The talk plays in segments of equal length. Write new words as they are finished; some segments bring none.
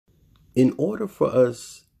In order for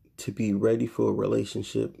us to be ready for a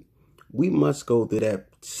relationship, we must go through that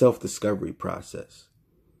self-discovery process.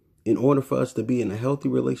 In order for us to be in a healthy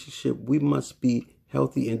relationship, we must be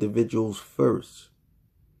healthy individuals first.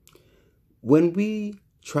 When we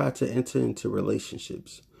try to enter into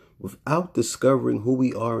relationships without discovering who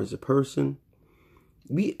we are as a person,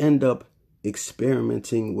 we end up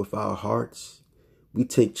experimenting with our hearts. We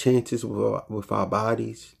take chances with our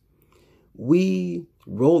bodies. We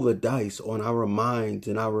roll the dice on our minds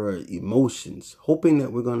and our emotions, hoping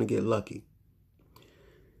that we're going to get lucky.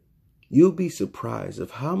 You'll be surprised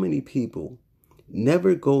of how many people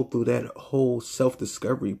never go through that whole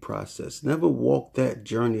self-discovery process, never walk that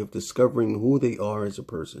journey of discovering who they are as a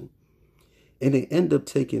person. And they end up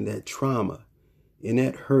taking that trauma and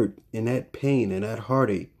that hurt and that pain and that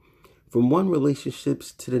heartache from one relationship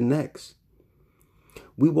to the next.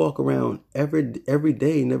 We walk around every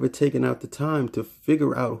day never taking out the time to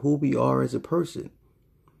figure out who we are as a person.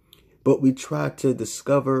 But we try to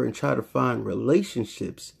discover and try to find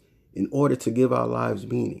relationships in order to give our lives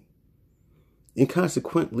meaning. And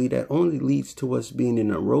consequently, that only leads to us being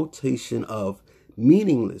in a rotation of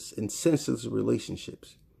meaningless and senseless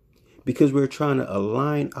relationships, because we're trying to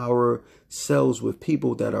align ourselves with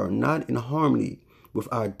people that are not in harmony with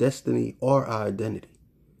our destiny or our identity.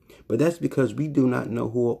 But that's because we do not know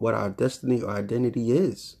what our destiny or identity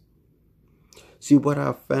is. See, what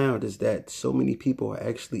I've found is that so many people are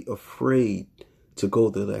actually afraid to go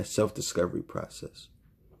through that self-discovery process.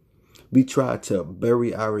 We try to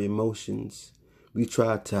bury our emotions. We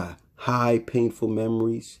try to hide painful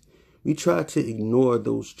memories. We try to ignore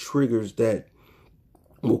those triggers that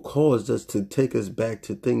will cause us to take us back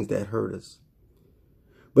to things that hurt us.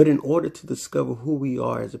 But in order to discover who we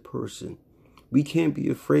are as a person, we can't be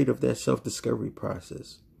afraid of that self-discovery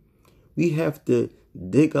process. We have to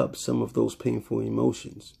dig up some of those painful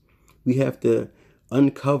emotions. We have to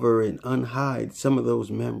uncover and unhide some of those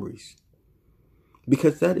memories.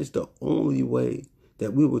 Because that is the only way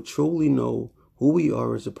that we will truly know who we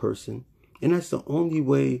are as a person. And that's the only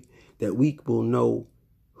way that we will know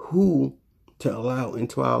who to allow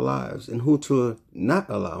into our lives and who to not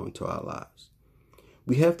allow into our lives.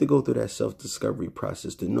 We have to go through that self-discovery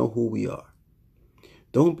process to know who we are.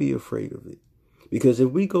 Don't be afraid of it. Because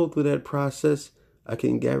if we go through that process, I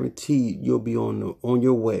can guarantee you'll be on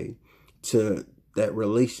your way to that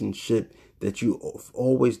relationship that you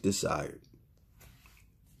always desired.